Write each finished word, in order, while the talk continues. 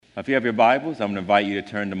If you have your Bibles, I'm going to invite you to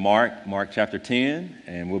turn to Mark chapter 10,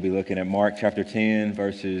 and we'll be looking at Mark chapter 10,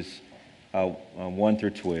 verses 1 through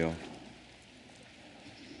 12.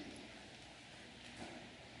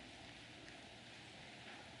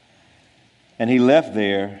 And he left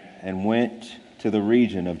there and went to the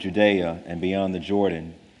region of Judea and beyond the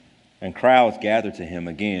Jordan, and crowds gathered to him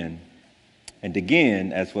again. And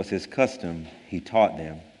again, as was his custom, he taught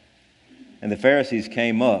them. And the Pharisees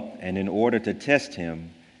came up, and in order to test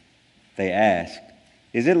him, they asked,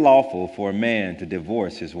 "Is it lawful for a man to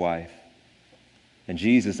divorce his wife?" And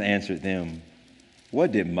Jesus answered them,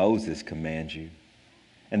 "What did Moses command you?"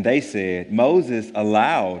 And they said, "Moses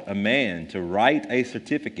allowed a man to write a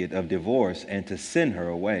certificate of divorce and to send her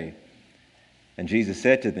away." And Jesus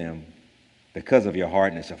said to them, "Because of your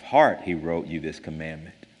hardness of heart, he wrote you this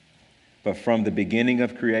commandment. But from the beginning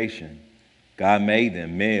of creation, God made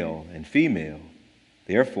them male and female.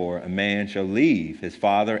 Therefore, a man shall leave his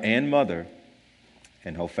father and mother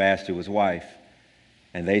and hold fast to his wife,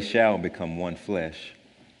 and they shall become one flesh.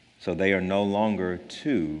 So they are no longer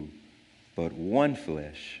two, but one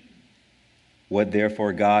flesh. What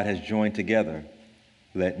therefore God has joined together,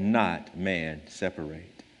 let not man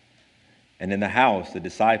separate." And in the house, the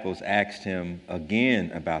disciples asked him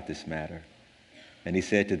again about this matter. And he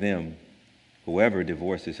said to them, "Whoever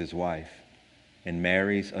divorces his wife and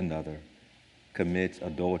marries another commits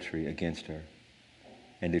adultery against her.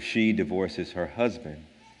 And if she divorces her husband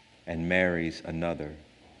and marries another,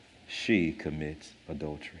 she commits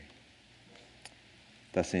adultery."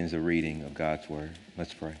 Thus ends the reading of God's word.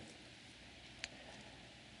 Let's pray.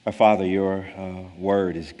 Our Father, your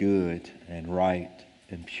word is good and right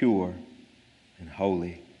and pure and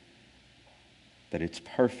holy, that it's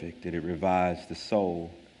perfect, that it revives the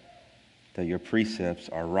soul, that your precepts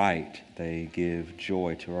are right, they give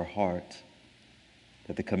joy to our hearts,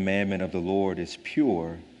 that the commandment of the Lord is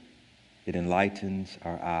pure, it enlightens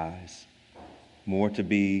our eyes. More to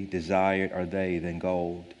be desired are they than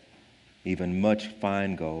gold, even much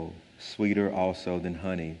fine gold, sweeter also than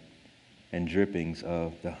honey, and drippings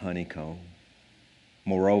of the honeycomb.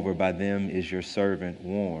 Moreover, by them is your servant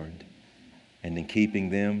warned, and in keeping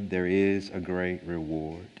them there is a great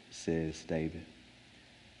reward, says David.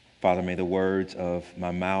 Father, may the words of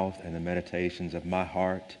my mouth and the meditations of my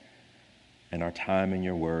heart and our time in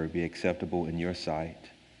your word be acceptable in your sight,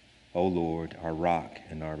 O Lord, our rock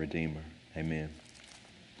and our redeemer. Amen.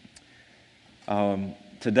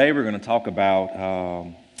 Today we're going to talk about,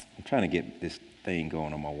 I'm trying to get this thing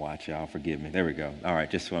going on my watch, y'all. Forgive me. There we go. All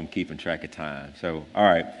right, just so I'm keeping track of time. So, all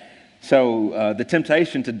right. So the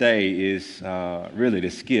temptation today is really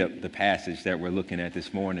to skip the passage that we're looking at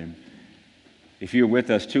this morning. If you were with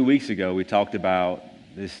us 2 weeks ago, we talked about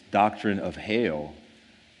this doctrine of hell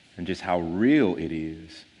and just how real it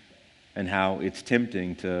is and how it's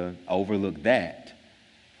tempting to overlook that.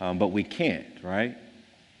 But we can't, right?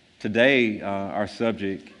 Today, our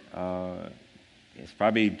subject is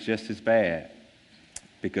probably just as bad,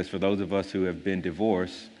 because for those of us who have been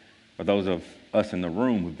divorced, or those of us in the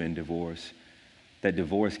room who've been divorced, that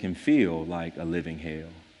divorce can feel like a living hell.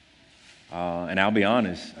 And I'll be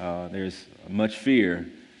honest, there's much fear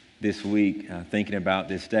this week thinking about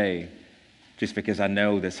this day, just because I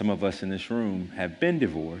know that some of us in this room have been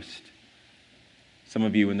divorced. Some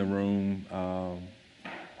of you in the room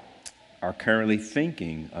are currently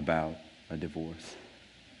thinking about a divorce.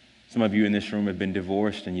 Some of you in this room have been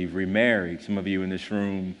divorced and you've remarried. Some of you in this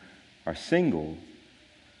room are single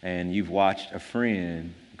and you've watched a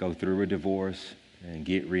friend go through a divorce and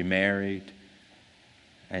get remarried,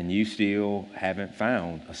 and you still haven't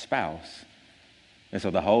found a spouse. And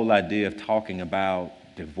so the whole idea of talking about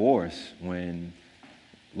divorce when,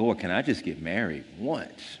 Lord, can I just get married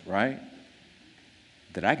once, right?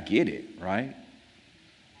 That I get it, right?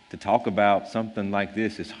 To talk about something like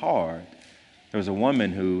this is hard. There was a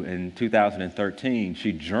woman who, in 2013,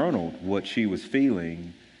 she journaled what she was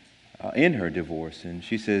feeling in her divorce. And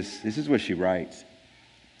she says, this is what she writes.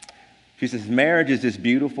 She says, "Marriage is this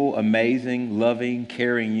beautiful, amazing, loving,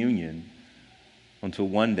 caring union until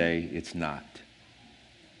one day it's not.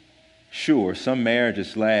 Sure, some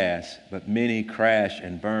marriages last, but many crash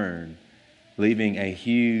and burn, leaving a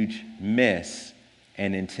huge mess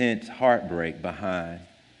and intense heartbreak behind.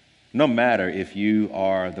 No matter if you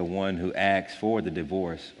are the one who asks for the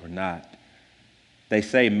divorce or not. They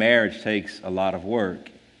say marriage takes a lot of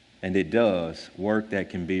work, and it does, work that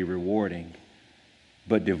can be rewarding.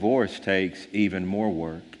 But divorce takes even more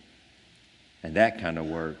work, and that kind of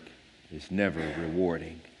work is never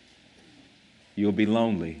rewarding. You'll be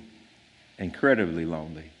lonely, incredibly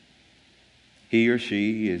lonely. He or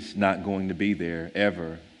she is not going to be there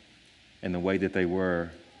ever in the way that they were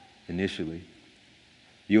initially.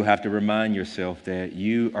 You'll have to remind yourself that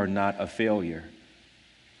you are not a failure,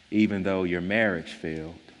 even though your marriage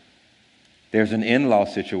failed. There's an in-law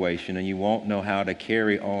situation, and you won't know how to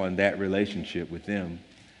carry on that relationship with them.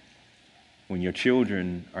 When your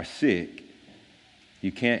children are sick,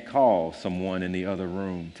 you can't call someone in the other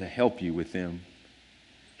room to help you with them.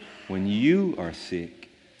 When you are sick,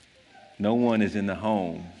 no one is in the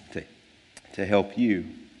home to help you.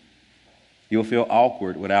 You'll feel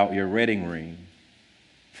awkward without your wedding ring,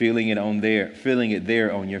 feeling it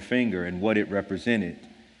there on your finger and what it represented.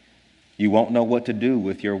 You won't know what to do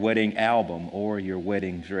with your wedding album or your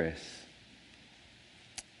wedding dress.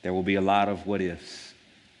 There will be a lot of what ifs.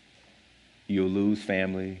 You'll lose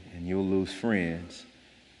family and you'll lose friends.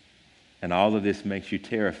 And all of this makes you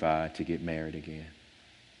terrified to get married again.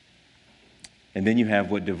 And then you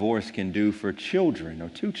have what divorce can do for children or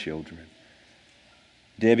to children.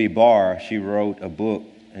 Debbie Barr, she wrote a book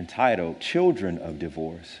entitled Children of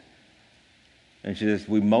Divorce. And she says,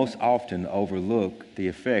 we most often overlook the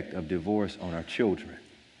effect of divorce on our children.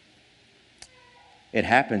 It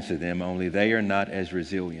happens to them, only they are not as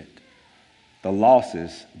resilient. The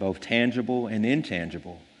losses, both tangible and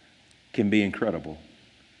intangible, can be incredible.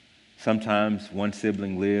 Sometimes one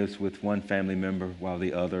sibling lives with one family member while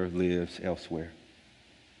the other lives elsewhere.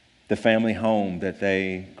 The family home that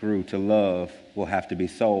they grew to love will have to be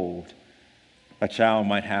sold. A child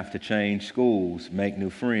might have to change schools, make new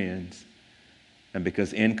friends. And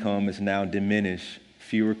because income is now diminished,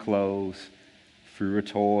 fewer clothes, fewer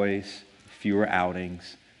toys, fewer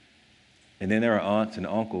outings. And then there are aunts and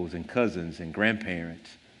uncles and cousins and grandparents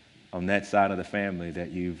on that side of the family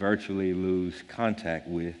that you virtually lose contact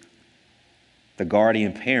with. The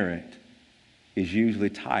guardian parent is usually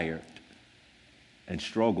tired and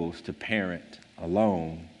struggles to parent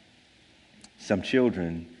alone. Some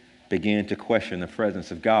children begin to question the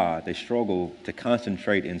presence of God. They struggle to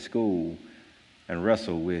concentrate in school and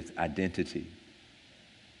wrestle with identity.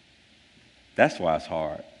 That's why it's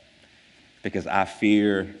hard, because I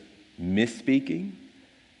fear misspeaking,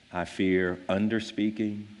 I fear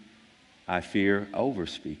underspeaking, I fear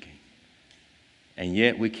overspeaking. And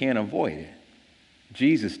yet we can't avoid it.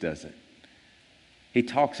 Jesus doesn't. He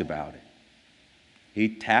talks about it. He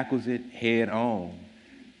tackles it head on.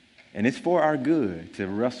 And it's for our good to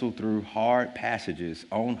wrestle through hard passages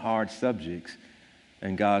on hard subjects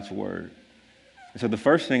in God's Word. So the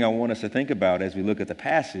first thing I want us to think about as we look at the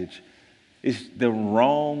passage is the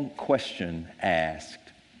wrong question asked.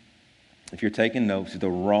 If you're taking notes, the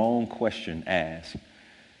wrong question asked.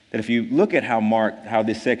 That if you look at how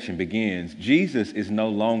this section begins, Jesus is no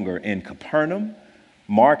longer in Capernaum.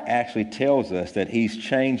 Mark actually tells us that he's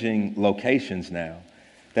changing locations now.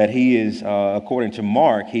 That he is, according to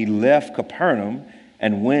Mark, he left Capernaum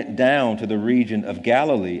and went down to the region of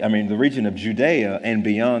the region of Judea and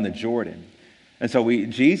beyond the Jordan. And so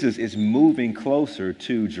Jesus is moving closer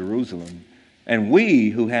to Jerusalem. And we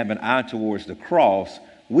who have an eye towards the cross,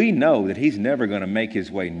 we know that he's never going to make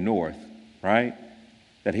his way north, right?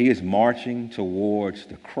 That he is marching towards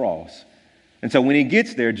the cross. And so when he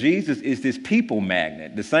gets there, Jesus is this people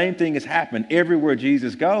magnet. The same thing has happened everywhere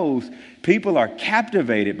Jesus goes. People are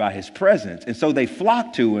captivated by his presence. And so they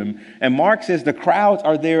flock to him. And Mark says the crowds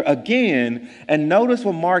are there again. And notice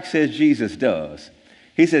what Mark says Jesus does.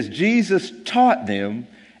 He says, Jesus taught them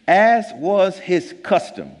as was his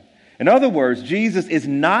custom. In other words, Jesus is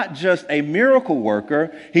not just a miracle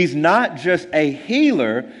worker. He's not just a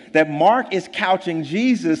healer. That Mark is couching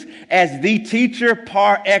Jesus as the teacher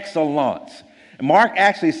par excellence. Mark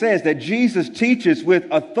actually says that Jesus teaches with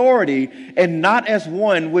authority and not as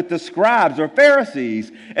one with the scribes or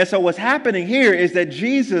Pharisees. And so what's happening here is that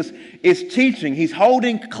Jesus is teaching. He's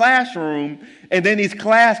holding classroom, and then these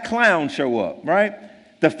class clowns show up, right?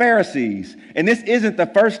 The Pharisees. And this isn't the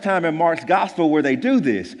first time in Mark's gospel where they do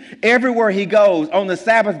this. Everywhere he goes on the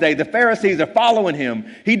Sabbath day, the Pharisees are following him.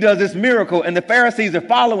 He does this miracle, and the Pharisees are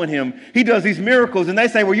following him. He does these miracles, and they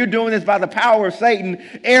say, well, you're doing this by the power of Satan.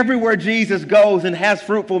 Everywhere Jesus goes and has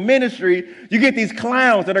fruitful ministry, you get these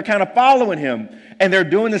clowns that are kind of following him. And they're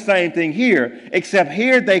doing the same thing here, except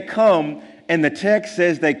here they come, and the text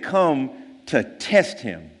says they come to test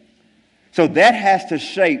him. So that has to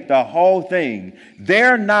shape the whole thing.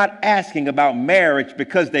 They're not asking about marriage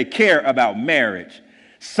because they care about marriage.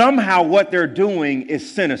 Somehow what they're doing is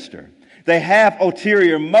sinister. They have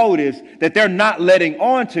ulterior motives that they're not letting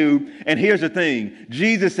on to. And here's the thing.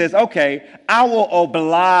 Jesus says, okay, I will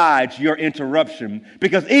oblige your interruption,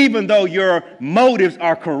 because even though your motives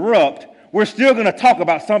are corrupt, we're still going to talk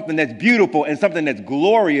about something that's beautiful and something that's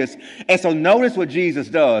glorious. And so notice what Jesus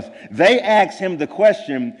does. They ask him the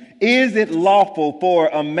question, is it lawful for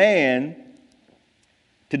a man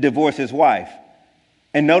to divorce his wife?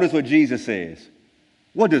 And notice what Jesus says.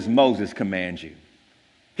 What does Moses command you?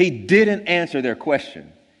 He didn't answer their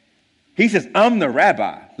question. He says, I'm the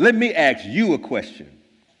rabbi. Let me ask you a question.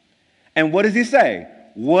 And what does he say?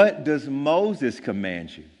 What does Moses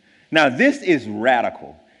command you? Now, this is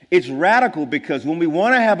radical. It's radical because when we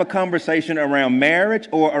want to have a conversation around marriage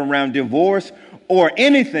or around divorce or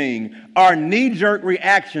anything, our knee-jerk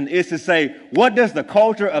reaction is to say, what does the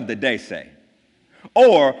culture of the day say?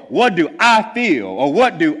 Or what do I feel? Or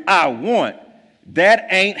what do I want? That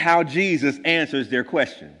ain't how Jesus answers their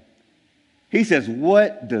question. He says,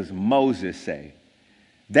 what does Moses say?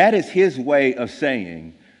 That is his way of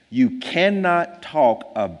saying, you cannot talk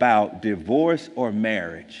about divorce or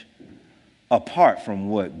marriage apart from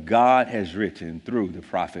what God has written through the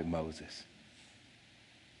prophet Moses.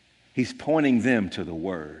 He's pointing them to the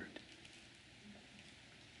word.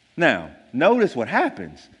 Now, notice what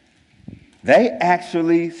happens. They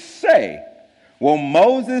actually say, well,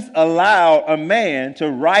 Moses allowed a man to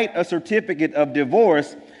write a certificate of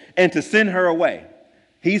divorce and to send her away.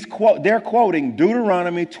 They're quoting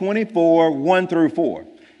Deuteronomy 24, 1 through 4.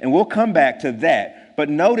 And we'll come back to that. But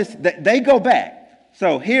notice that they go back.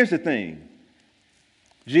 So here's the thing.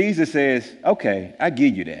 Jesus says, okay, I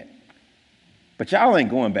give you that. But y'all ain't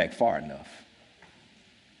going back far enough.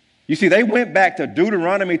 You see, they went back to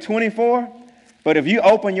Deuteronomy 24. But if you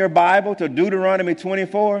open your Bible to Deuteronomy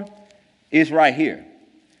 24, it's right here.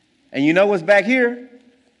 And you know what's back here?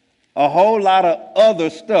 A whole lot of other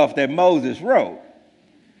stuff that Moses wrote.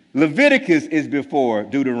 Leviticus is before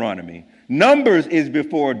Deuteronomy. Numbers is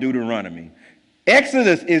before Deuteronomy.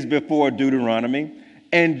 Exodus is before Deuteronomy.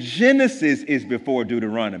 And Genesis is before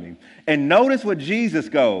Deuteronomy. And notice what Jesus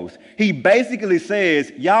goes. He basically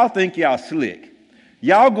says, y'all think y'all slick.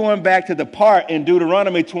 Y'all going back to the part in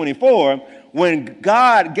Deuteronomy 24 when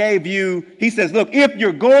God gave you, he says, look, if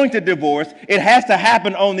you're going to divorce, it has to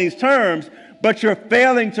happen on these terms, but you're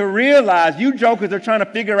failing to realize you jokers are trying to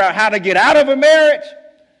figure out how to get out of a marriage.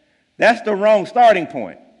 That's the wrong starting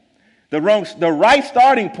point. The right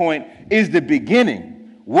starting point is the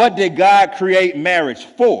beginning. What did God create marriage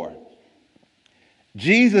for?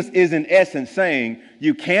 Jesus is in essence saying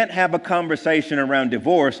you can't have a conversation around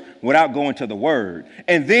divorce without going to the Word.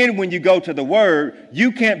 And then when you go to the Word,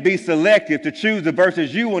 you can't be selective to choose the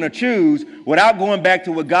verses you want to choose without going back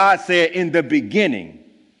to what God said in the beginning.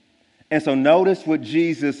 And so notice what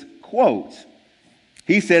Jesus quotes.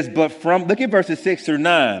 He says, look at verses 6 through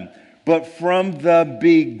 9. But from the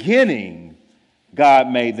beginning, God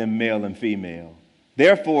made them male and female.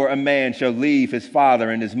 Therefore, a man shall leave his father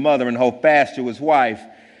and his mother and hold fast to his wife,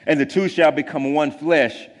 and the two shall become one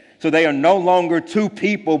flesh. So they are no longer two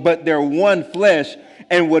people, but they're one flesh.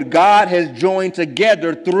 And what God has joined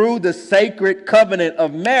together through the sacred covenant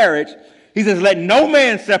of marriage, he says, let no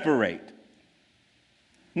man separate.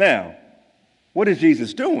 Now, what is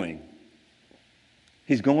Jesus doing?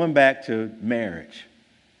 He's going back to marriage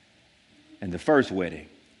and the first wedding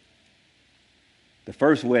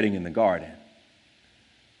in the garden,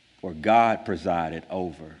 where God presided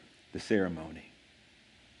over the ceremony,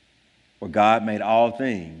 where God made all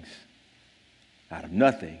things out of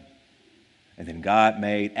nothing. And then God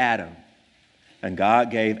made Adam, and God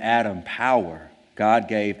gave Adam power. God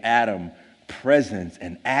gave Adam presence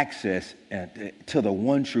and access to the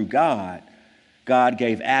one true God. God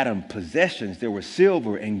gave Adam possessions. There was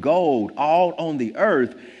silver and gold all on the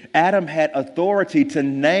earth. Adam had authority to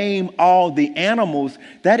name all the animals.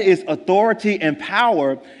 That is authority and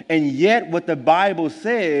power. And yet what the Bible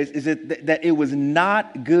says is that it was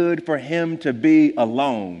not good for him to be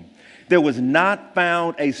alone. There was not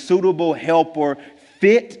found a suitable helper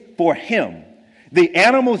fit for him. The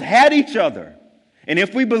animals had each other. And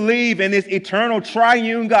if we believe in this eternal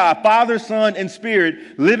triune God, Father, Son, and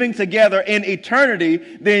Spirit living together in eternity,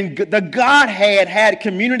 then the Godhead had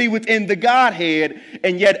community within the Godhead.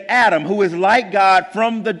 And yet Adam, who is like God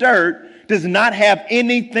from the dirt, does not have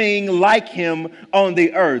anything like him on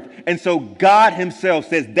the earth. And so God himself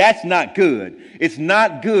says, that's not good. It's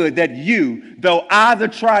not good that you, though I, the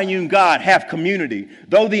triune God, have community.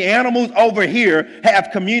 Though the animals over here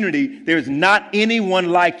have community, there's not anyone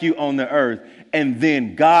like you on the earth. And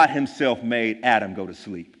then God himself made Adam go to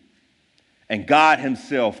sleep. And God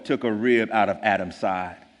himself took a rib out of Adam's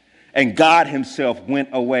side. And God himself went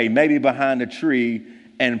away, maybe behind a tree,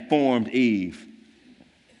 and formed Eve.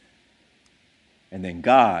 And then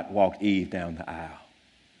God walked Eve down the aisle.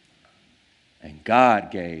 And God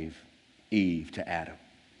gave Eve to Adam.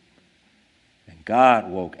 And God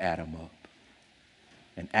woke Adam up.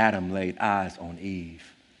 And Adam laid eyes on Eve.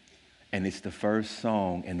 And it's the first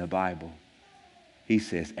song in the Bible. He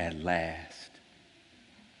says, at last.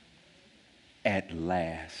 At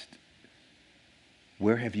last.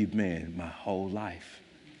 Where have you been my whole life?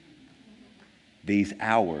 These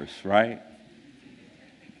hours, right?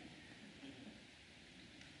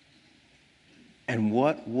 And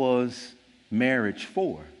what was marriage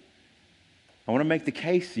for? I want to make the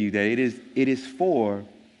case to you that it is for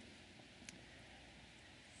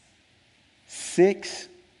 6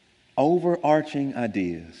 overarching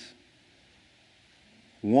ideas.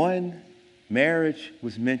 1, marriage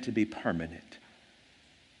was meant to be permanent.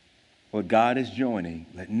 What God is joining,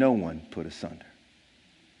 let no one put asunder.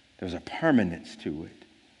 There's a permanence to it.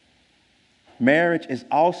 Marriage is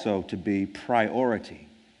also to be priority.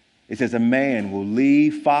 It says a man will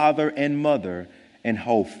leave father and mother and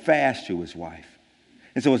hold fast to his wife.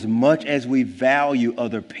 And so as much as we value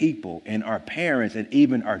other people and our parents and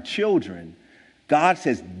even our children, God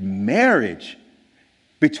says marriage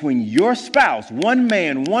between your spouse, one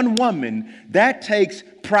man, one woman, that takes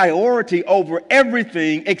priority over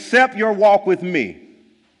everything except your walk with me.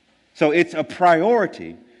 So it's a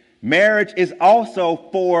priority. Marriage is also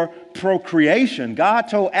for procreation. God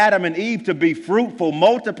told Adam and Eve to be fruitful,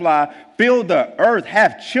 multiply, fill the earth,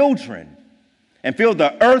 have children, and fill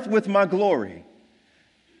the earth with my glory.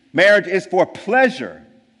 Marriage is for pleasure,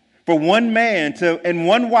 for one man and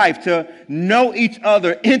one wife to know each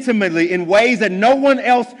other intimately in ways that no one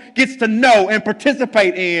else gets to know and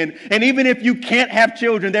participate in. And even if you can't have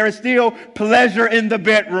children, there is still pleasure in the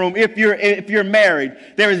bedroom if you're married.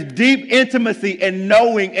 There is deep intimacy and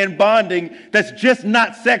knowing and bonding that's just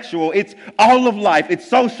not sexual. It's all of life. It's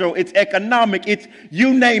social. It's economic. It's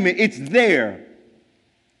you name it. It's there.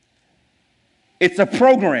 It's a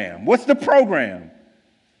program. What's the program?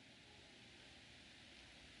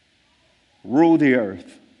 Rule the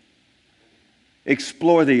earth.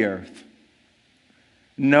 Explore the earth.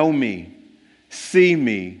 Know me. See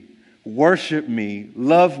me. Worship me.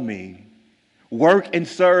 Love me. Work and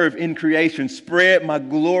serve in creation. Spread my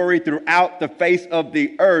glory throughout the face of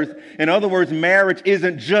the earth. In other words, marriage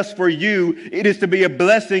isn't just for you. It is to be a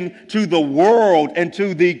blessing to the world and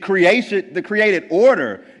to the created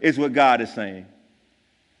order, is what God is saying.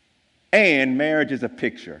 And marriage is a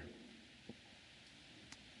picture.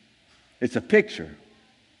 It's a picture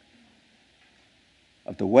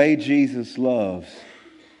of the way Jesus loves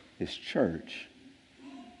his church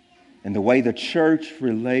and the way the church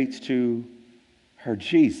relates to her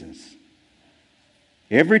Jesus.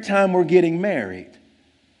 Every time we're getting married,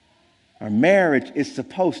 our marriage is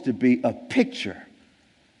supposed to be a picture,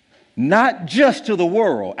 not just to the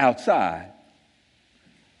world outside,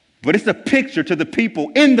 but it's a picture to the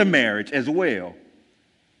people in the marriage as well.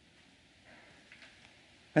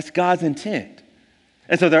 That's God's intent.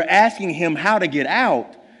 And so they're asking him how to get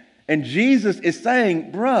out. And Jesus is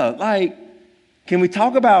saying, bruh, can we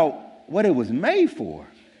talk about what it was made for?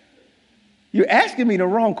 You're asking me the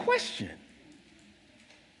wrong question.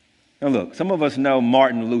 Now look, some of us know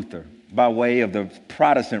Martin Luther by way of the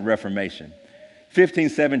Protestant Reformation.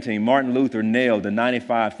 1517, Martin Luther nailed the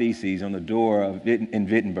 95 Theses on the door in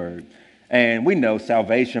Wittenberg. And we know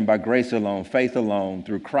salvation by grace alone, faith alone,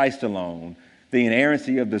 through Christ alone, the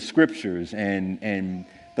inerrancy of the scriptures and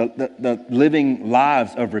the living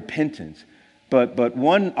lives of repentance. But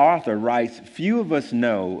one author writes, few of us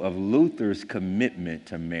know of Luther's commitment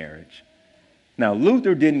to marriage. Now,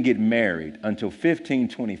 Luther didn't get married until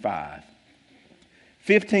 1525.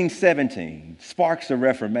 1517 sparks the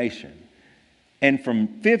Reformation. And from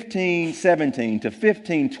 1517 to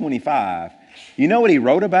 1525, you know what he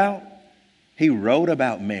wrote about? He wrote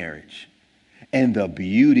about marriage and the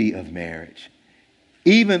beauty of marriage,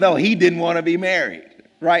 even though he didn't want to be married,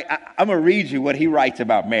 right? I'm going to read you what he writes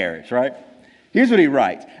about marriage, right? Here's what he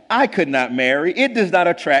writes. I could not marry. It does not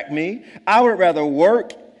attract me. I would rather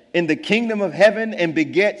work in the kingdom of heaven and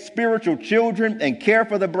beget spiritual children and care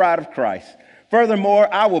for the bride of Christ.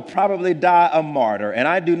 Furthermore, I will probably die a martyr, and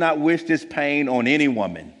I do not wish this pain on any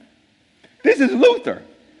woman. This is Luther.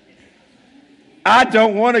 I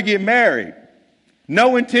don't want to get married.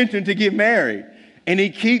 No intention to get married. And he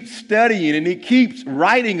keeps studying and he keeps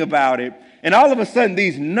writing about it. And all of a sudden,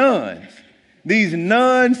 these nuns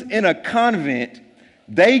in a convent,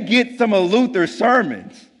 they get some of Luther's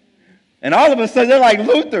sermons. And all of a sudden, they're like,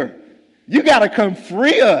 Luther, you got to come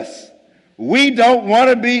free us. We don't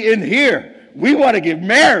want to be in here. We want to get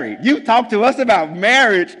married. You talk to us about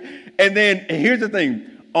marriage. And here's the thing.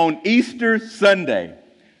 On Easter Sunday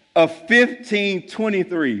of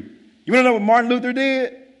 1523, you want to know what Martin Luther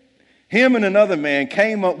did? Him and another man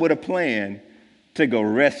came up with a plan to go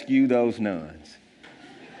rescue those nuns.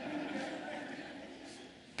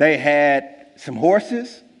 They had some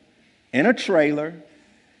horses and a trailer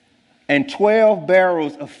and 12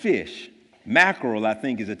 barrels of fish. Mackerel, I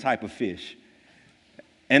think, is a type of fish.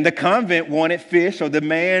 And the convent wanted fish, so the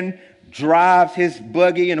man drives his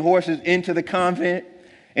buggy and horses into the convent,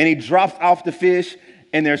 and he drops off the fish,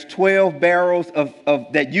 and there's 12 barrels of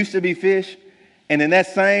that used to be fish. And then that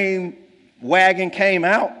same wagon came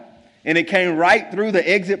out, and it came right through the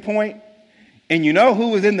exit point. And you know who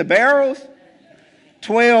was in the barrels?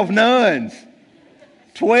 12 nuns.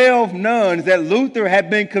 12 nuns that Luther had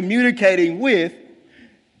been communicating with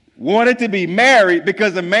wanted to be married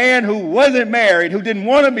because a man who wasn't married, who didn't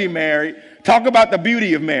want to be married, talk about the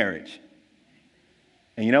beauty of marriage.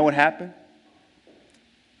 And you know what happened?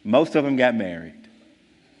 Most of them got married.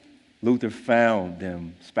 Luther found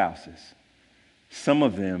them spouses. Some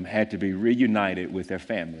of them had to be reunited with their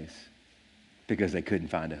families because they couldn't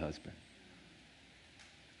find a husband.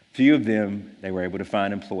 Few of them, they were able to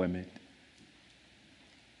find employment.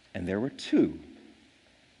 And there were two.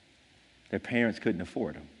 Their parents couldn't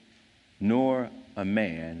afford them, nor a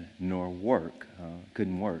man, nor work,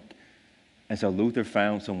 couldn't work. And so Luther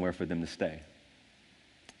found somewhere for them to stay.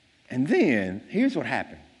 And then, here's what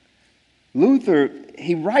happened. Luther,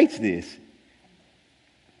 he writes this.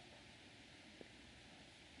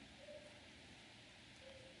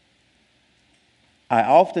 I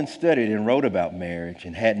often studied and wrote about marriage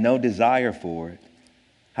and had no desire for it.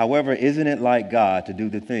 However, isn't it like God to do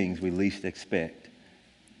the things we least expect?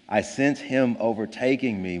 I sense him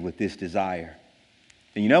overtaking me with this desire.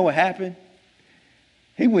 And you know what happened?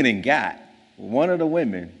 He went and got one of the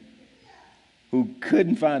women who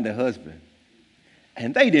couldn't find a husband.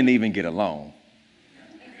 And they didn't even get along.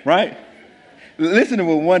 Right? Listen to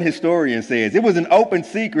what one historian says. It was an open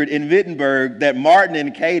secret in Wittenberg that Martin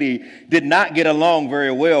and Katie did not get along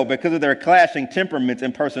very well because of their clashing temperaments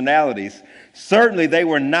and personalities. Certainly, they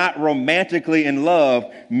were not romantically in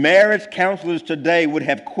love. Marriage counselors today would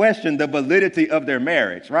have questioned the validity of their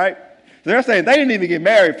marriage, right? So they're saying they didn't even get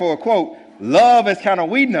married for, quote, love as kind of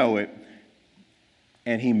we know it.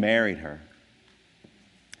 And he married her.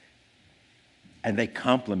 And they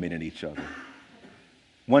complimented each other.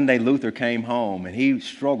 One day Luther came home and he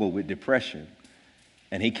struggled with depression.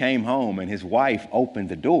 And he came home and his wife opened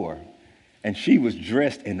the door and she was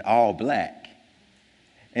dressed in all black.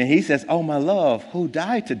 And he says, oh, my love, who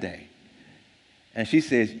died today? And she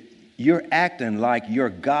says, you're acting like your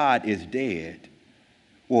God is dead.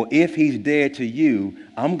 Well, if he's dead to you,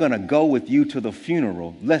 I'm going to go with you to the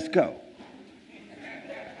funeral. Let's go.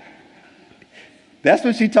 That's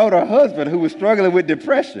what she told her husband, who was struggling with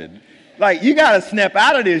depression. Like, you got to snap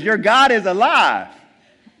out of this. Your God is alive.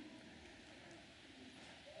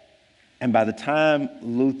 And by the time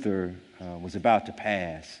Luther was about to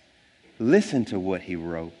pass, listen to what he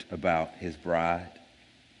wrote about his bride.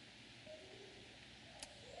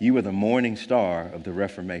 You are the morning star of the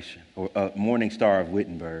Reformation, or morning star of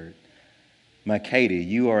Wittenberg. My Katie,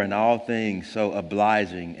 you are in all things so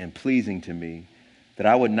obliging and pleasing to me that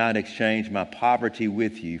I would not exchange my poverty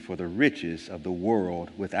with you for the riches of the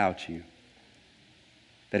world without you.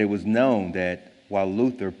 That it was known that while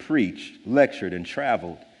Luther preached, lectured, and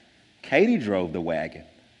traveled, Katie drove the wagon,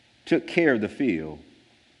 took care of the field,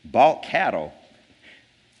 bought cattle,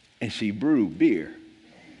 and she brewed beer.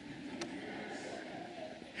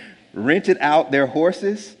 Rented out their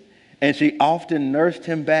horses, and she often nursed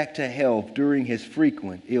him back to health during his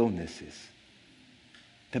frequent illnesses.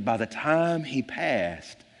 That by the time he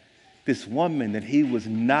passed, this woman that he was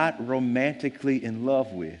not romantically in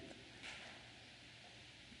love with,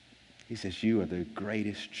 he says, you are the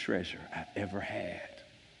greatest treasure I've ever had.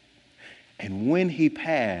 And when he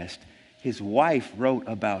passed, his wife wrote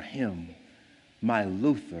about him, my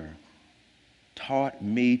Luther taught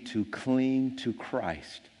me to cling to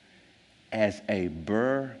Christ as a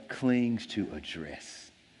burr clings to a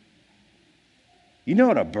dress. You know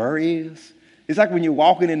what a burr is? It's like when you're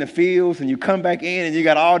walking in the fields and you come back in and you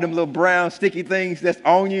got all them little brown sticky things that's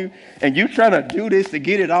on you and you're trying to do this to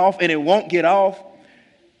get it off and it won't get off.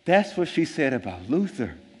 That's what she said about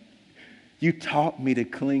Luther. You taught me to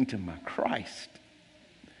cling to my Christ.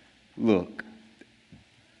 Look,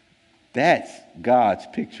 that's God's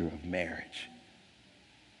picture of marriage.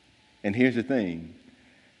 And here's the thing.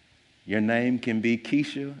 Your name can be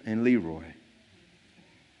Keisha and Leroy.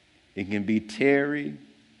 It can be Terry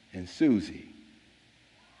and Susie.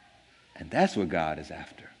 And that's what God is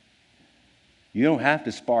after. You don't have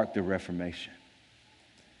to spark the Reformation.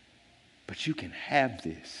 But you can have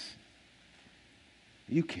this.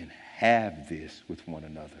 You can have this with one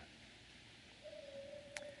another.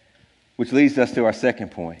 Which leads us to our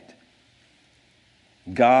second point.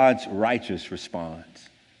 God's righteous response.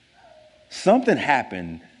 Something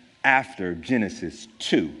happened after Genesis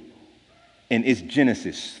 2, and it's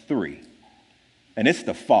Genesis 3. And it's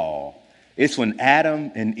the fall. It's when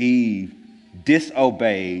Adam and Eve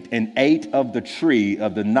disobeyed and ate of the tree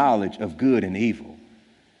of the knowledge of good and evil.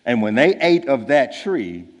 And when they ate of that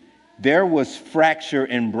tree, there was fracture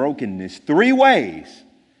and brokenness 3 ways.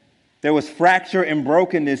 There was fracture and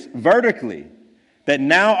brokenness vertically, that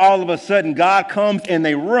now all of a sudden God comes and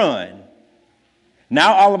they run.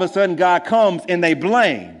 Now all of a sudden God comes and they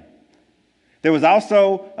blame. There was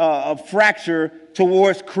also a fracture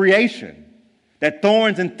towards creation, that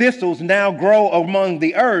thorns and thistles now grow among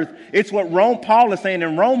the earth. It's what Paul is saying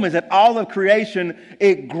in Romans, that all of creation,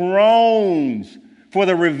 it groans for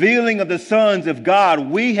the revealing of the sons of God.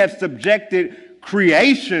 We have subjected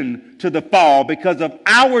creation to the fall because of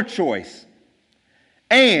our choice.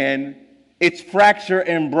 And it's fracture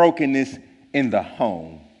and brokenness in the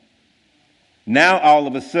home. Now, all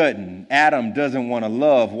of a sudden, Adam doesn't want to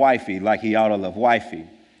love wifey like he ought to love wifey.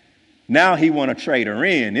 Now he want to trade her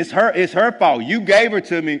in. It's her fault. You gave her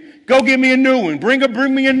to me. Go get me a new one. Bring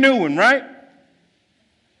me a new one, right?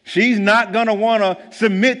 She's not going to want to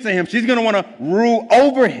submit to him. She's going to want to rule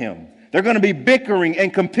over him. They're going to be bickering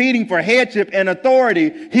and competing for headship and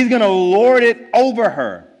authority. He's going to lord it over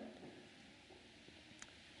her.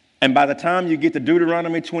 And by the time you get to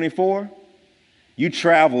Deuteronomy 24, you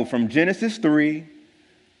travel from Genesis 3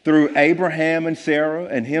 through Abraham and Sarah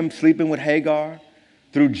and him sleeping with Hagar,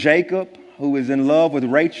 through Jacob, who is in love with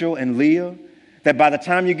Rachel and Leah, that by the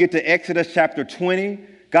time you get to Exodus chapter 20,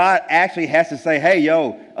 God actually has to say, hey,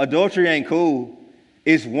 adultery ain't cool.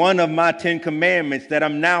 It's one of my 10 commandments that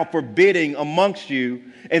I'm now forbidding amongst you.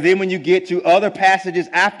 And then when you get to other passages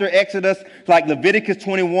after Exodus, like Leviticus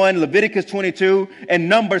 21, Leviticus 22, and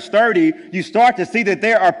Numbers 30, you start to see that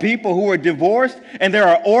there are people who are divorced and there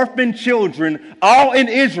are orphan children all in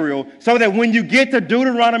Israel, so that when you get to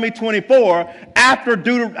Deuteronomy 24, after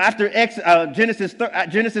Genesis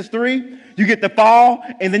 3, you get the fall,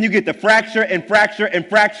 and then you get the fracture and fracture and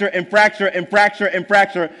fracture and fracture and fracture and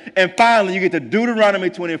fracture, and finally you get to Deuteronomy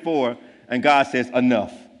 24, and God says,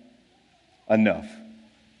 enough, enough.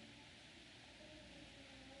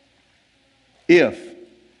 If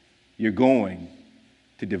you're going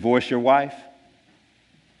to divorce your wife,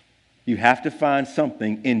 you have to find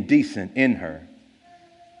something indecent in her,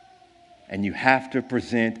 and you have to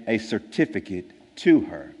present a certificate to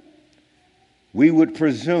her. We would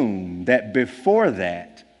presume that before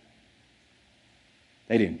that,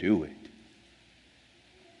 they didn't do it.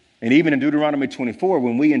 And even in Deuteronomy 24,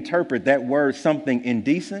 when we interpret that word something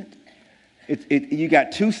indecent, you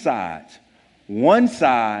got 2 sides. One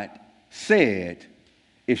side said,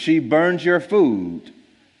 if she burns your food,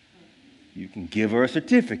 you can give her a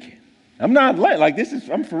certificate. I'm not like this is,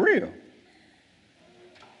 I'm for real.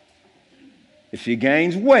 If she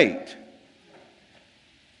gains weight,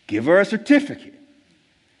 give her a certificate.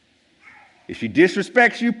 If she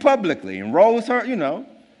disrespects you publicly and rolls her, you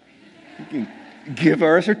can give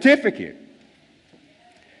her a certificate.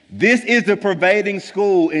 This is the pervading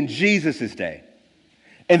school in Jesus' day.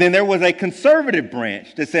 And then there was a conservative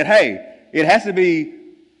branch that said, hey, it has to be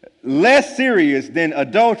less serious than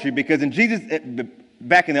adultery, because in Jesus,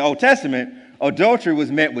 back in the Old Testament, adultery was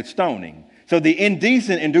met with stoning. So the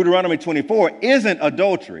indecent in Deuteronomy 24 isn't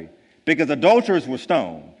adultery, because adulterers were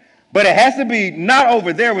stoned. But it has to be not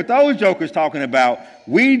over there with those jokers talking about,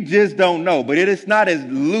 we just don't know. But it is not as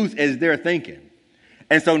loose as they're thinking.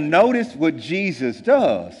 And so notice what Jesus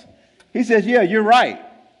does. He says, yeah, you're right.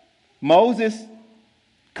 Moses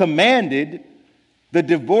commanded the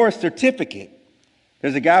divorce certificate.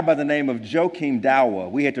 There's a guy by the name of Joachim Dawa.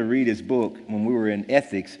 We had to read his book when we were in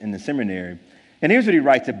ethics in the seminary. And here's what he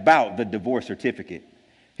writes about the divorce certificate.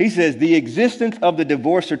 He says, the existence of the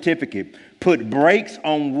divorce certificate put brakes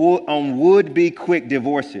on would-be quick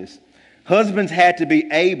divorces. Husbands had to be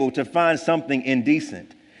able to find something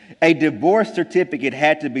indecent. A divorce certificate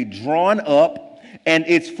had to be drawn up, and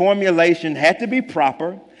its formulation had to be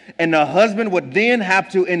proper, and the husband would then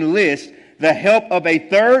have to enlist the help of a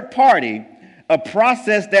third party, a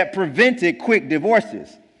process that prevented quick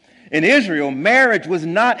divorces. In Israel, marriage was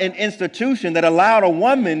not an institution that allowed a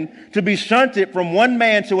woman to be shunted from one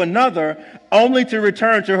man to another only to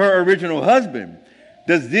return to her original husband.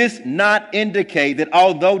 Does this not indicate that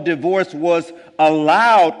although divorce was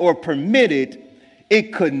allowed or permitted,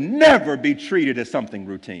 it could never be treated as something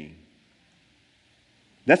routine?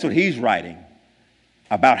 That's what he's writing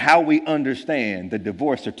about how we understand the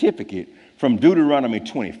divorce certificate from Deuteronomy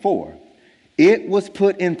 24. It was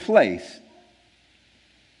put in place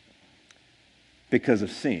because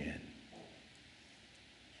of sin.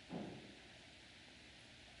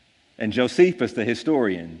 And Josephus, the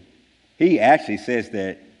historian, he actually says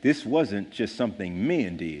that this wasn't just something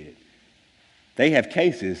men did. They have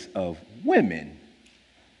cases of women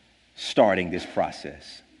starting this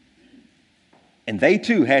process. And they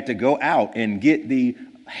too had to go out and get the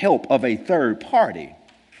help of a third party.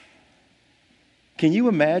 Can you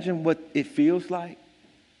imagine what it feels like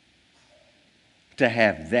to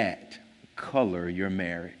have that color your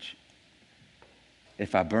marriage?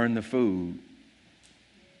 If I burn the food,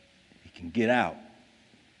 you can get out.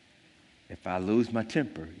 If I lose my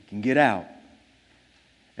temper, you can get out.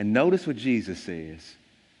 And notice what Jesus says.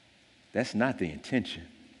 That's not the intention.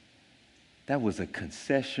 That was a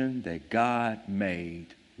concession that God made.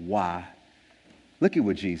 Why? Look at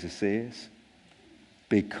what Jesus says.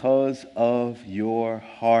 Because of your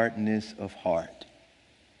hardness of heart.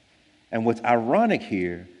 And what's ironic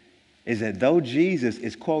here is that though Jesus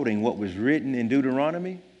is quoting what was written in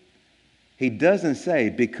Deuteronomy, he doesn't say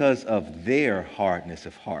because of their hardness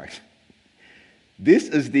of heart. This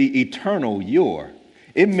is the eternal your.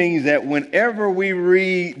 It means that whenever we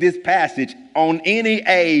read this passage on any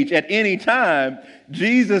age, at any time,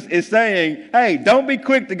 Jesus is saying, hey, don't be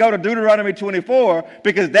quick to go to Deuteronomy 24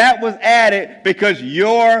 because that was added because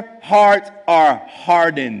your hearts are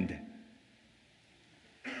hardened.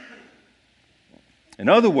 In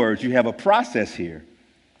other words, you have a process here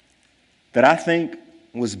that I think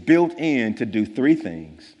was built in to do three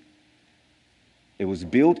things. It was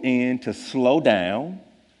built in to slow down.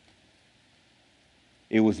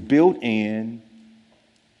 It was built in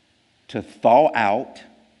to thaw out,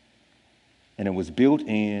 and it was built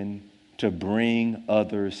in to bring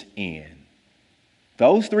others in.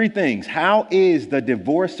 Those three things. How is the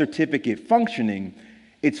divorce certificate functioning?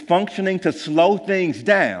 It's functioning to slow things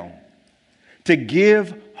down, to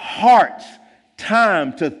give hearts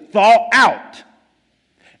time to thaw out,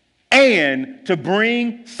 and to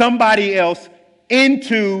bring somebody else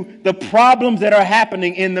into the problems that are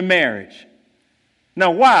happening in the marriage.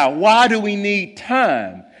 Now, why? Why do we need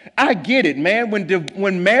time? I get it, man.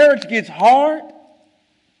 When marriage gets hard,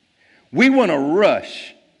 we want to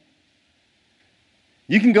rush.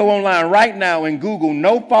 You can go online right now and Google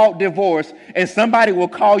no-fault divorce, and somebody will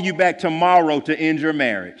call you back tomorrow to end your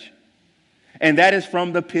marriage. And that is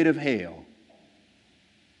from the pit of hell.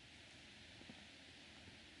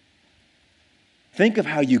 Think of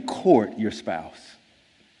how you court your spouse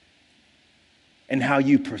and how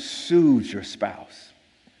you pursued your spouse.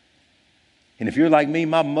 And if you're like me,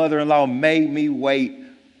 my mother-in-law made me wait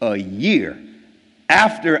a year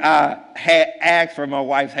after I had asked for my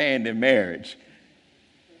wife's hand in marriage.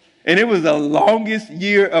 And it was the longest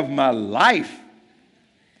year of my life.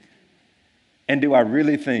 And do I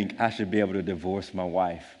really think I should be able to divorce my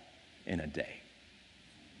wife in a day?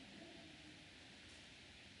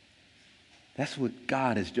 That's what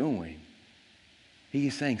God is doing. He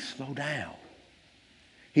is saying, slow down.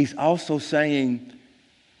 He's also saying,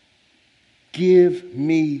 give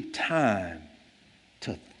me time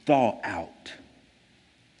to thaw out.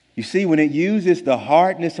 You see, when it uses the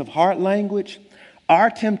hardness of heart language, our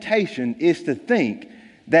temptation is to think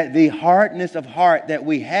that the hardness of heart that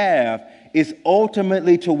we have is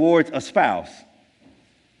ultimately towards a spouse.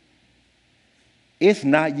 It's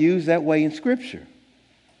not used that way in Scripture.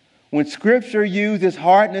 When Scripture uses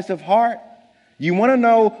hardness of heart, you want to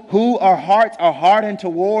know who our hearts are hardened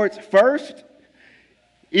towards first?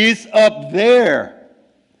 It's up there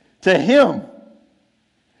to Him.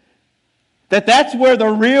 That's where the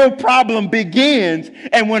real problem begins.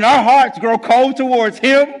 And when our hearts grow cold towards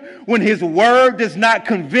Him, when His word does not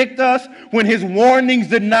convict us, when His warnings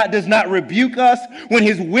does not rebuke us, when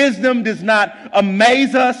His wisdom does not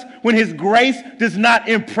amaze us, when His grace does not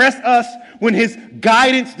impress us, when His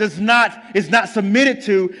guidance is not submitted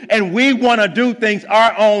to, and we want to do things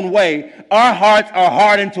our own way, our hearts are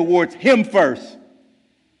hardened towards Him first.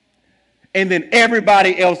 And then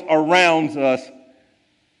everybody else around us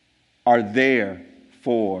are there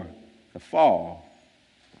for the fall.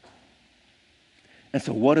 And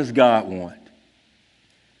so what does God want?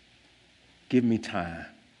 Give me time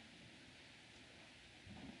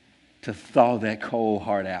to thaw that cold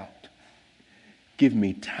heart out. Give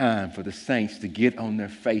me time for the saints to get on their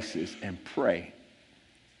faces and pray.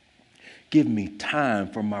 Give me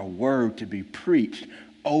time for my word to be preached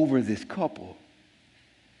over this couple.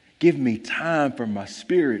 Give me time for my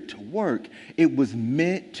spirit to work. It was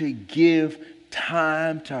meant to give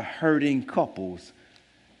time to hurting couples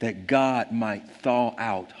that God might thaw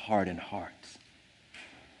out hardened hearts.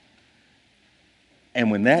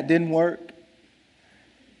 And when that didn't work,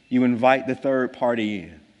 you invite the third party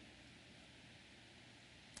in.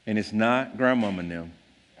 And it's not grandmama and them.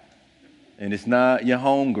 And it's not your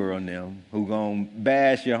homegirl and them who gonna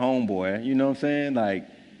bash your homeboy. You know what I'm saying? Like,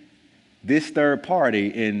 this third party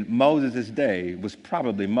in Moses' day was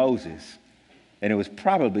probably Moses. And it was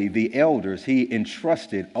probably the elders he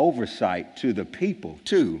entrusted oversight to the people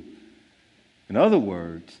too. In other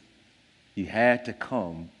words, you had to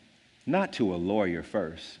come not to a lawyer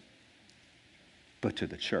first, but to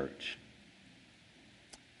the church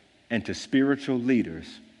and to spiritual leaders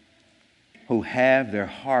who have their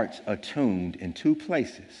hearts attuned in two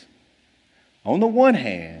places. On the one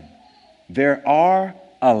hand, there are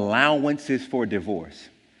allowances for divorce.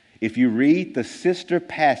 If you read the sister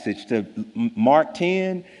passage to Mark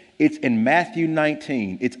 10, it's in Matthew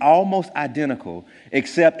 19. It's almost identical,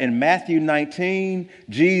 except in Matthew 19,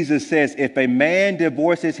 Jesus says, if a man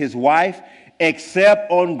divorces his wife,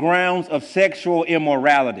 except on grounds of sexual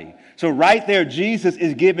immorality. So right there, Jesus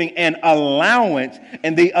is giving an allowance,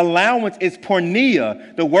 and the allowance is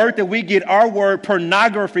porneia, the word that we get our word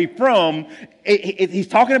pornography from. He's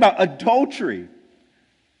talking about adultery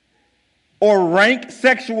or rank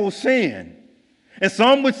sexual sin. And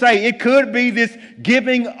some would say it could be this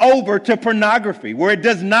giving over to pornography, where it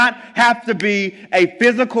does not have to be a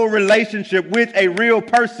physical relationship with a real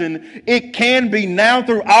person. It can be now,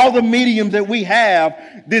 through all the mediums that we have,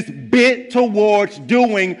 this bent towards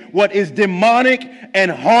doing what is demonic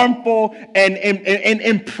and harmful and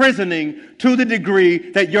imprisoning, to the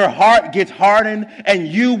degree that your heart gets hardened and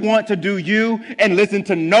you want to do you and listen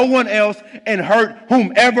to no one else and hurt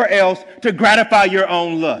whomever else to gratify your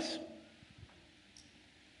own lust.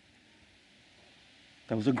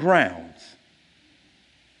 Those are grounds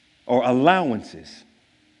or allowances.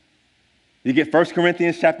 You get 1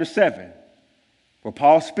 Corinthians chapter 7, where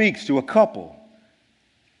Paul speaks to a couple.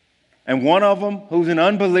 And one of them, who's an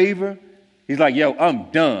unbeliever, he's like, yo, I'm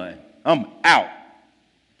done. I'm out.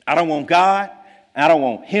 I don't want God. I don't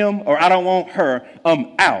want him, or I don't want her.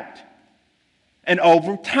 I'm out. And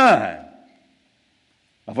over time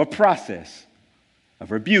of a process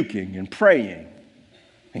of rebuking and praying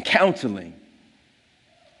and counseling,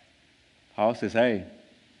 Paul says, hey,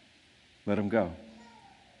 let him go.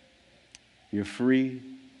 You're free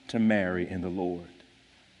to marry in the Lord.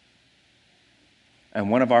 And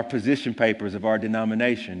one of our position papers of our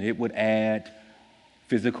denomination, it would add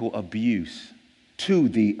physical abuse to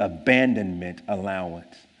the abandonment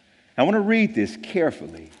allowance. I want to read this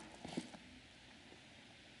carefully.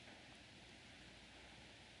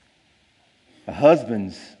 A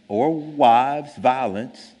husband's or wife's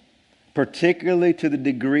violence, particularly to the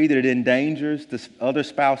degree that it endangers the other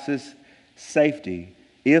spouse's safety,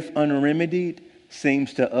 if unremedied,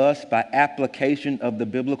 seems to us, by application of the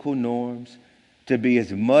biblical norms, to be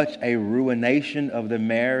as much a ruination of the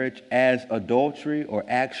marriage as adultery or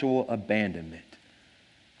actual abandonment.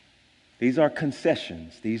 These are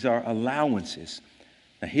concessions. These are allowances.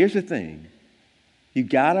 Now, here's the thing. You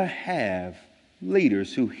got to have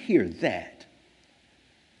leaders who hear that.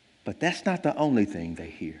 But that's not the only thing they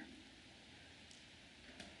hear.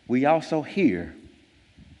 We also hear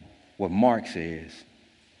what Mark says.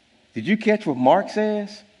 Did you catch what Mark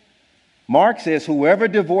says? Mark says whoever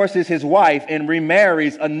divorces his wife and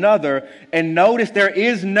remarries another, and notice there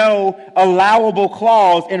is no allowable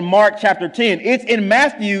clause in Mark chapter 10. It's in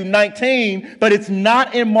Matthew 19, but it's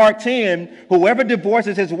not in Mark 10. Whoever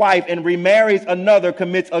divorces his wife and remarries another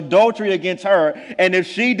commits adultery against her, and if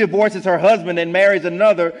she divorces her husband and marries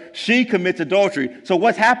another, she commits adultery. So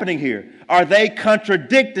what's happening here? Are they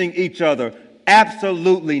contradicting each other?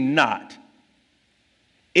 Absolutely not.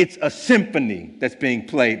 It's a symphony that's being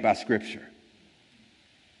played by Scripture.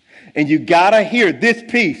 And you got to hear this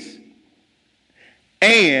piece.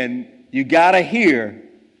 And you got to hear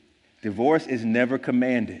divorce is never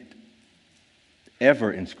commanded,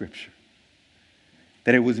 ever in Scripture.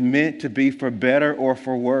 That it was meant to be for better or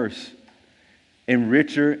for worse, in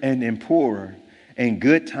richer and in poorer, in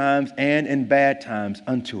good times and in bad times,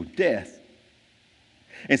 until death.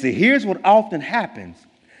 And see, here's what often happens.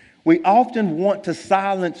 We often want to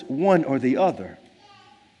silence one or the other.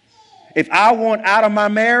 If I want out of my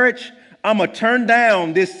marriage, I'm going to turn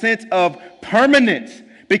down this sense of permanence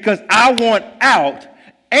because I want out.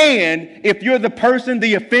 And if you're the person,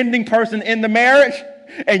 the offending person in the marriage,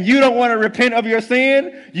 and you don't want to repent of your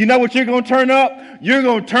sin, you know what you're going to turn up? You're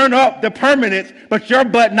going to turn up the permanence, but your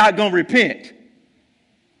butt not going to repent.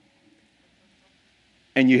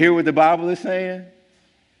 And you hear what the Bible is saying?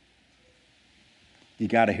 You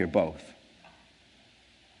got to hear both.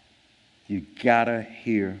 You got to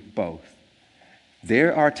hear both.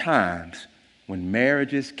 There are times when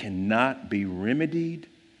marriages cannot be remedied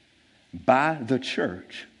by the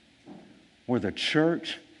church, where the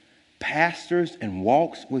church pastors and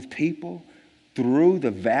walks with people through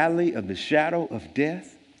the valley of the shadow of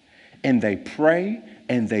death, and they pray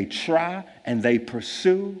and they try and they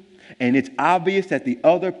pursue, and it's obvious that the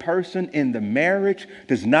other person in the marriage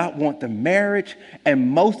does not want the marriage, and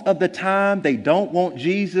most of the time they don't want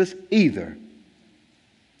Jesus either.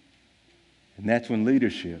 And that's when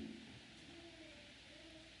leadership,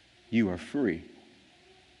 you are free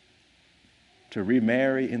to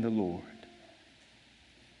remarry in the Lord.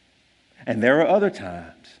 And there are other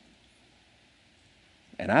times,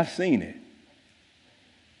 and I've seen it,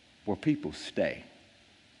 where people stay.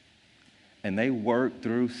 And they work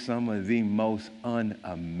through some of the most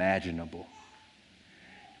unimaginable.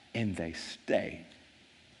 And they stay.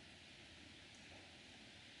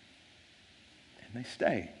 And they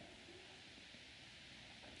stay.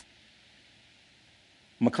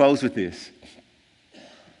 I'm going to close with this.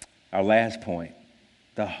 Our last point.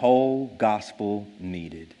 The whole gospel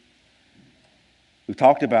needed. We've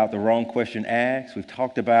talked about the wrong question asked. We've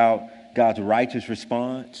talked about God's righteous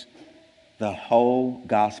response. The whole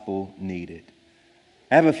gospel needed.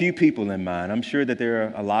 I have a few people in mind. I'm sure that there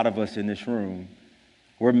are a lot of us in this room.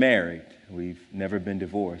 We're married. We've never been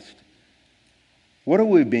divorced. What are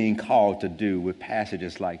we being called to do with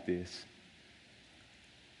passages like this?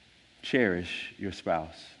 Cherish your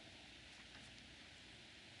spouse.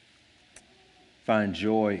 Find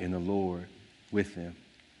joy in the Lord with them.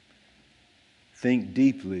 Think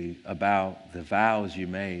deeply about the vows you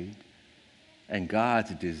made and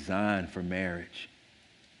God's design for marriage,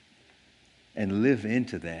 and live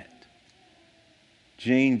into that.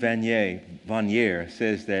 Jean Vanier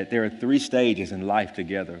says that there are 3 stages in life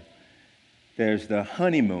together. There's the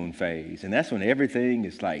honeymoon phase, and that's when everything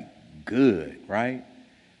is like good, right?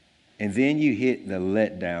 And then you hit the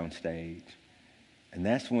letdown stage, and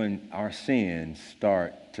that's when our sins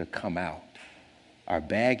start to come out. Our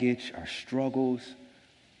baggage, our struggles,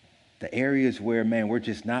 the areas where, man, we're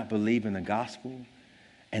just not believing the gospel.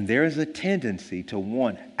 And there is a tendency to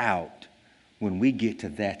want out when we get to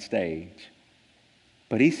that stage.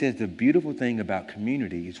 But he says the beautiful thing about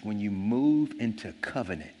community is when you move into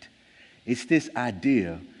covenant. It's this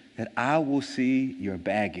idea that I will see your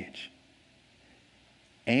baggage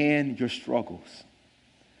and your struggles,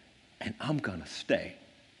 and I'm going to stay.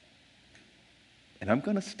 And I'm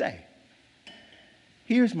going to stay.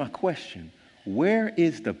 Here's my question. Where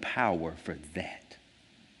is the power for that?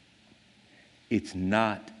 It's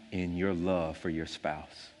not in your love for your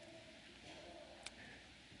spouse.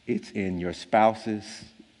 It's in your spouse's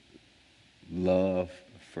love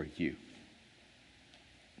for you.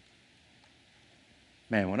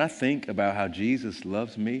 Man, when I think about how Jesus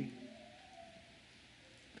loves me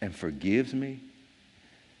and forgives me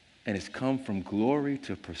and has come from glory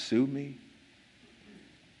to pursue me,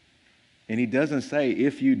 and he doesn't say,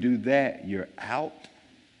 if you do that, you're out.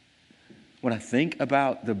 When I think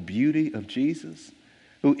about the beauty of Jesus,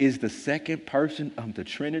 who is the second person of the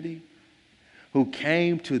Trinity, who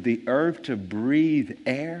came to the earth to breathe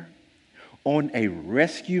air on a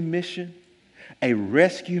rescue mission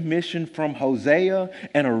from Hosea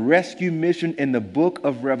and a rescue mission in the book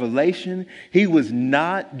of Revelation. He was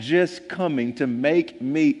not just coming to make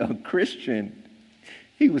me a Christian.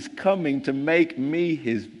 He was coming to make me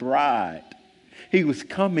his bride. He was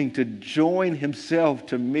coming to join himself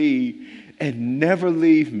to me and never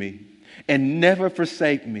leave me and never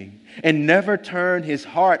forsake me and never turn his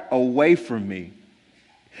heart away from me.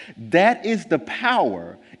 That is the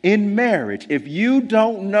power in marriage. If you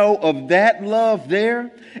don't know of that love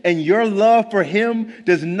there and your love for him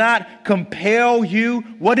does not compel you,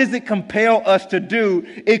 what does it compel us to do?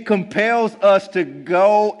 It compels us to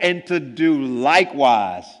go and to do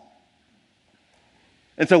likewise.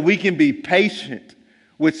 And so we can be patient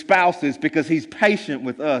with spouses because he's patient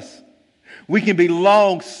with us. We can be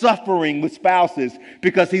long-suffering with spouses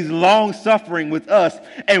because he's long-suffering with us.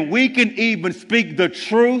 And we can even speak the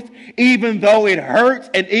truth even though it hurts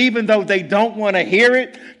and even though they don't want to hear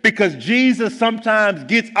it, because Jesus sometimes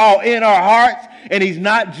gets all in our hearts and he's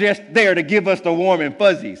not just there to give us the warm and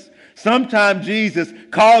fuzzies. Sometimes Jesus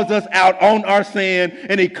calls us out on our sin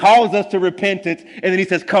and he calls us to repentance, and then he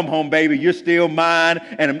says, come home, baby, you're still mine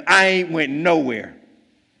and I ain't went nowhere.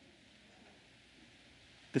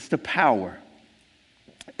 That's the power.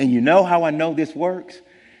 And you know how I know this works?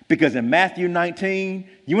 Because in Matthew 19,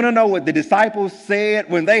 you want to know what the disciples said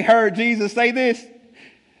when they heard Jesus say this?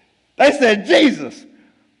 They said, Jesus,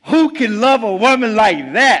 who can love a woman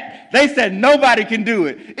like that? They said, nobody can do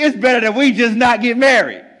it. It's better that we just not get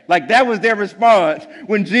married. Like that was their response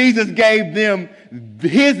when Jesus gave them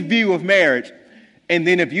his view of marriage. And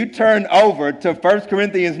then if you turn over to 1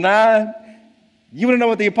 Corinthians 9, you want to know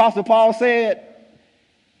what the Apostle Paul said?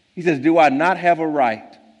 He says, do I not have a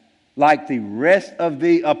right, like the rest of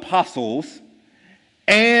the apostles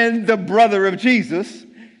and the brother of Jesus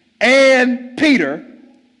and Peter,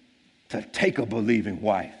 to take a believing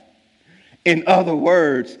wife? In other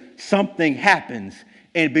words, something happens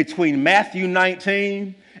in between Matthew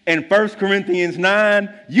 19 and 1 Corinthians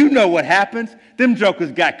 9. You know what happens. Them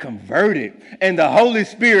jokers got converted, and the Holy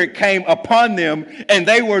Spirit came upon them, and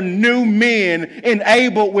they were new men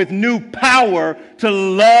enabled with new power to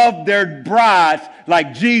love their brides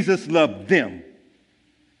like Jesus loved them.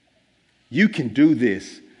 You can do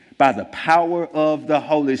this by the power of the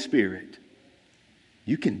Holy Spirit.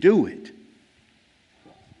 You can do it.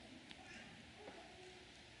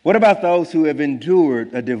 What about those who have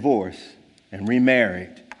endured a divorce and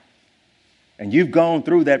remarried? And you've gone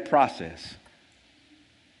through that process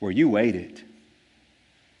where you waited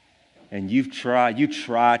and you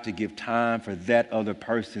tried to give time for that other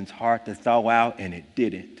person's heart to thaw out, and it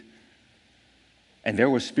didn't. And there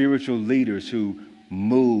were spiritual leaders who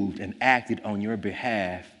moved and acted on your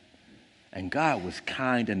behalf, and God was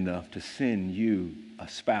kind enough to send you a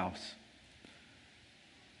spouse.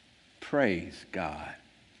 Praise God.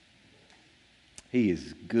 He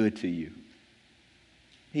is good to you.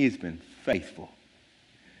 He has been faithful.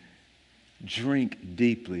 Drink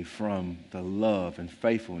deeply from the love and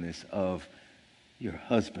faithfulness of your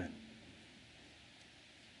husband,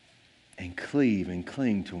 and cleave and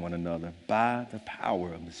cling to one another by the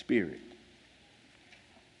power of the Spirit.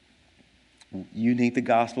 You need the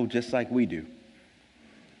gospel just like we do.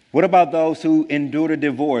 What about those who endured a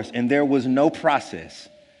divorce and there was no process?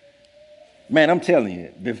 Man, I'm telling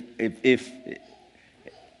you, if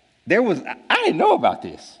there was, I didn't know about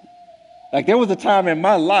this. Like, there was a time in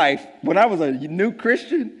my life when I was a new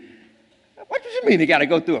Christian. What do you mean you got to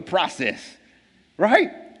go through a process, right?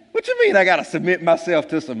 What you mean I got to submit myself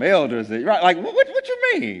to some elders, right? Like, what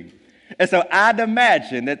you mean? And so I'd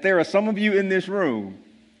imagine that there are some of you in this room,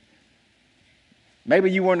 maybe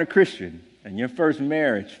you weren't a Christian and your first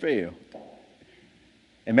marriage failed.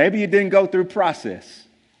 And maybe you didn't go through process.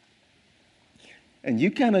 And you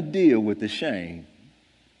kind of deal with the shame.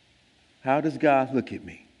 How does God look at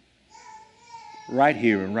me? Right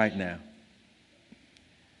here and right now.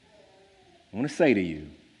 I want to say to you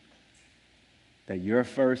that your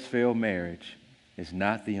first failed marriage is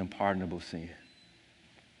not the unpardonable sin.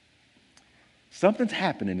 Something's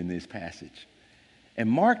happening in this passage. In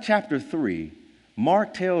Mark chapter 3,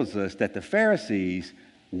 Mark tells us that the Pharisees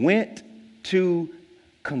went to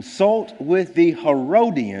consult with the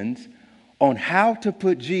Herodians on how to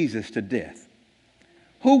put Jesus to death.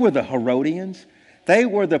 Who were the Herodians? They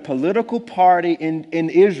were the political party in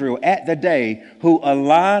Israel at the day who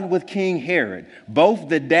aligned with King Herod. Both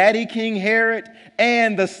the daddy King Herod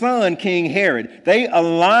and the son King Herod. They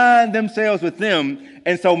aligned themselves with them.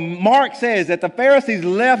 And so Mark says that the Pharisees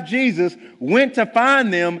left Jesus, went to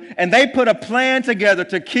find them, and they put a plan together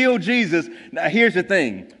to kill Jesus. Now here's the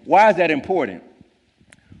thing. Why is that important?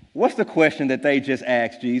 What's the question that they just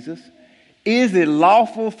asked Jesus? Is it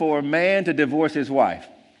lawful for a man to divorce his wife?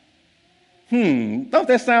 Don't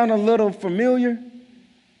that sound a little familiar?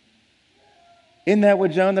 Isn't that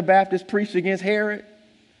what John the Baptist preached against Herod?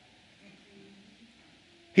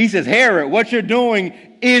 He says, Herod, what you're doing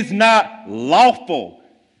is not lawful.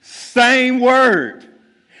 Same word.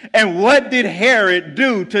 And what did Herod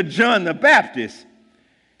do to John the Baptist?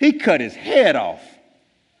 He cut his head off.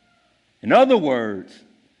 In other words,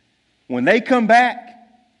 when they come back,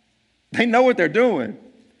 they know what they're doing.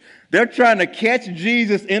 They're trying to catch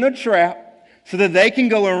Jesus in a trap so that they can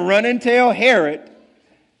go and run and tell Herod,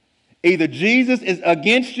 either Jesus is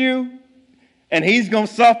against you and he's going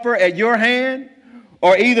to suffer at your hand,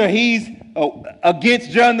 or either he's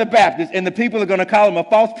against John the Baptist and the people are going to call him a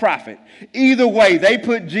false prophet. Either way, they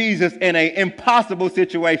put Jesus in an impossible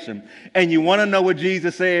situation. And you want to know what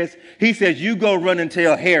Jesus says? He says, you go run and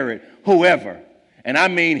tell Herod, whoever, and I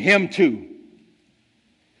mean him too.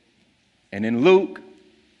 And in Luke,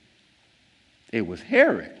 it was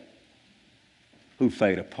Herod who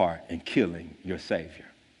played a part in killing your Savior.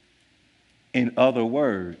 In other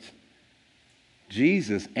words,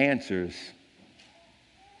 Jesus answers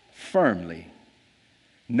firmly,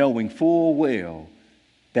 knowing full well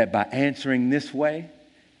that by answering this way,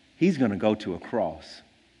 he's going to go to a cross.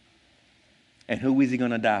 And who is he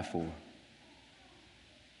going to die for?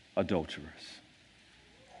 Adulterers.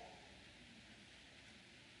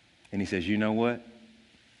 And he says, you know what?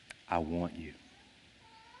 I want you.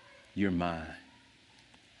 You're mine.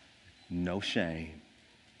 No shame.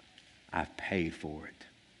 I've paid for it.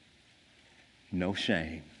 No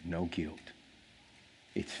shame, no guilt.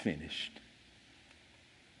 It's finished.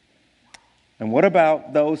 And what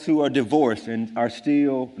about those who are divorced and are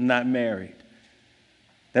still not married?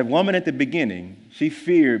 That woman at the beginning, she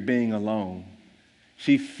feared being alone.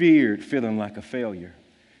 She feared feeling like a failure.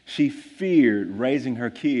 She feared raising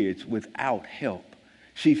her kids without help.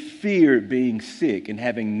 She feared being sick and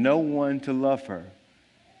having no one to love her.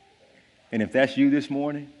 And if that's you this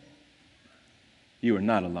morning, you are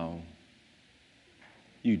not alone.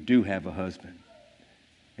 You do have a husband,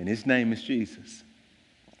 and his name is Jesus.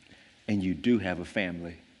 And you do have a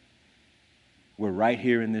family. We're right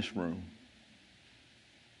here in this room.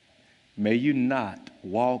 May you not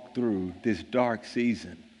walk through this dark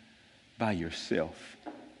season by yourself.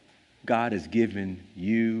 God has given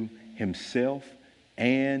you himself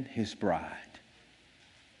and his bride.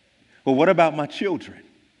 Well, what about my children?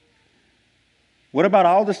 What about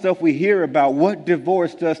all the stuff we hear about what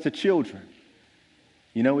divorce does to children?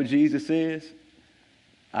 You know what Jesus says?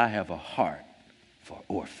 I have a heart for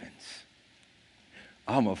orphans.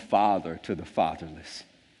 I'm a father to the fatherless,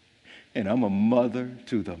 and I'm a mother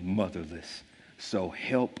to the motherless. So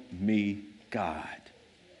help me, God.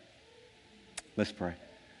 Let's pray.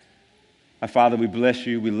 Our Father, we bless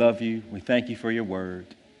you. We love you. We thank you for your word.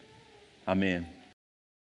 Amen.